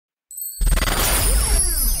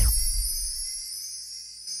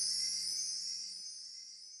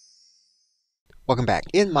Welcome back.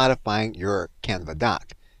 In modifying your Canva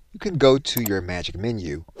doc, you can go to your magic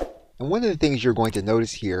menu. And one of the things you're going to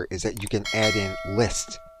notice here is that you can add in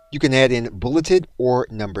lists. You can add in bulleted or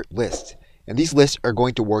numbered lists. And these lists are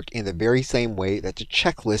going to work in the very same way that the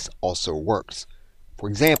checklist also works. For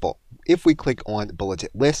example, if we click on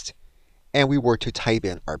bulleted list and we were to type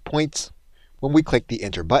in our points, when we click the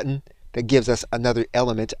enter button, that gives us another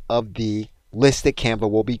element of the list that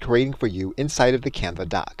Canva will be creating for you inside of the Canva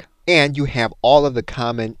doc. And you have all of the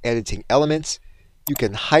common editing elements. You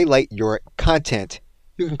can highlight your content.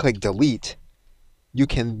 You can click delete. You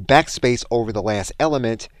can backspace over the last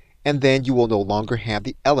element, and then you will no longer have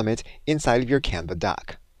the element inside of your Canva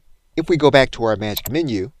doc. If we go back to our magic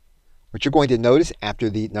menu, what you're going to notice after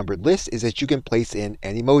the numbered list is that you can place in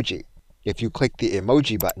an emoji. If you click the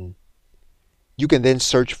emoji button, you can then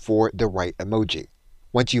search for the right emoji.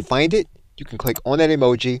 Once you find it, you can click on that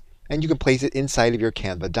emoji and you can place it inside of your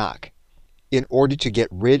Canva doc. In order to get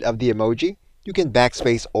rid of the emoji, you can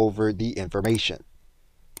backspace over the information.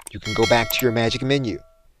 You can go back to your magic menu.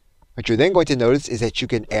 What you're then going to notice is that you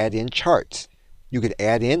can add in charts. You can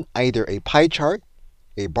add in either a pie chart,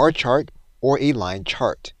 a bar chart, or a line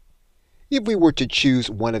chart. If we were to choose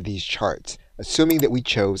one of these charts, assuming that we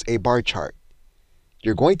chose a bar chart,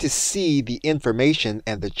 you're going to see the information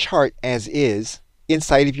and the chart as is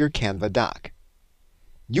inside of your Canva doc.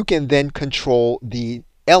 You can then control the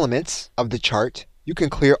elements of the chart. You can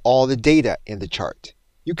clear all the data in the chart.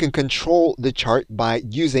 You can control the chart by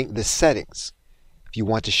using the settings. If you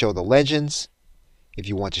want to show the legends, if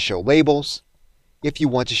you want to show labels, if you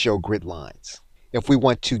want to show grid lines. If we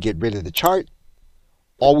want to get rid of the chart,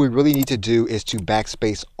 all we really need to do is to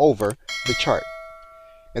backspace over the chart.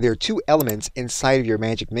 And there are two elements inside of your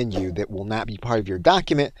magic menu that will not be part of your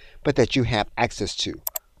document, but that you have access to.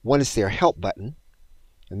 One is their help button,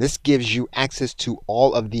 and this gives you access to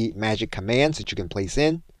all of the magic commands that you can place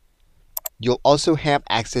in. You'll also have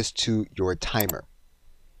access to your timer,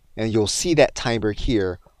 and you'll see that timer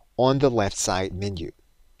here on the left side menu.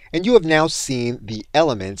 And you have now seen the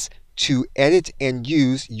elements to edit and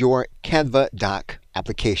use your Canva doc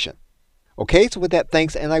application. Okay, so with that,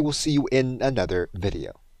 thanks, and I will see you in another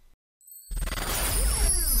video.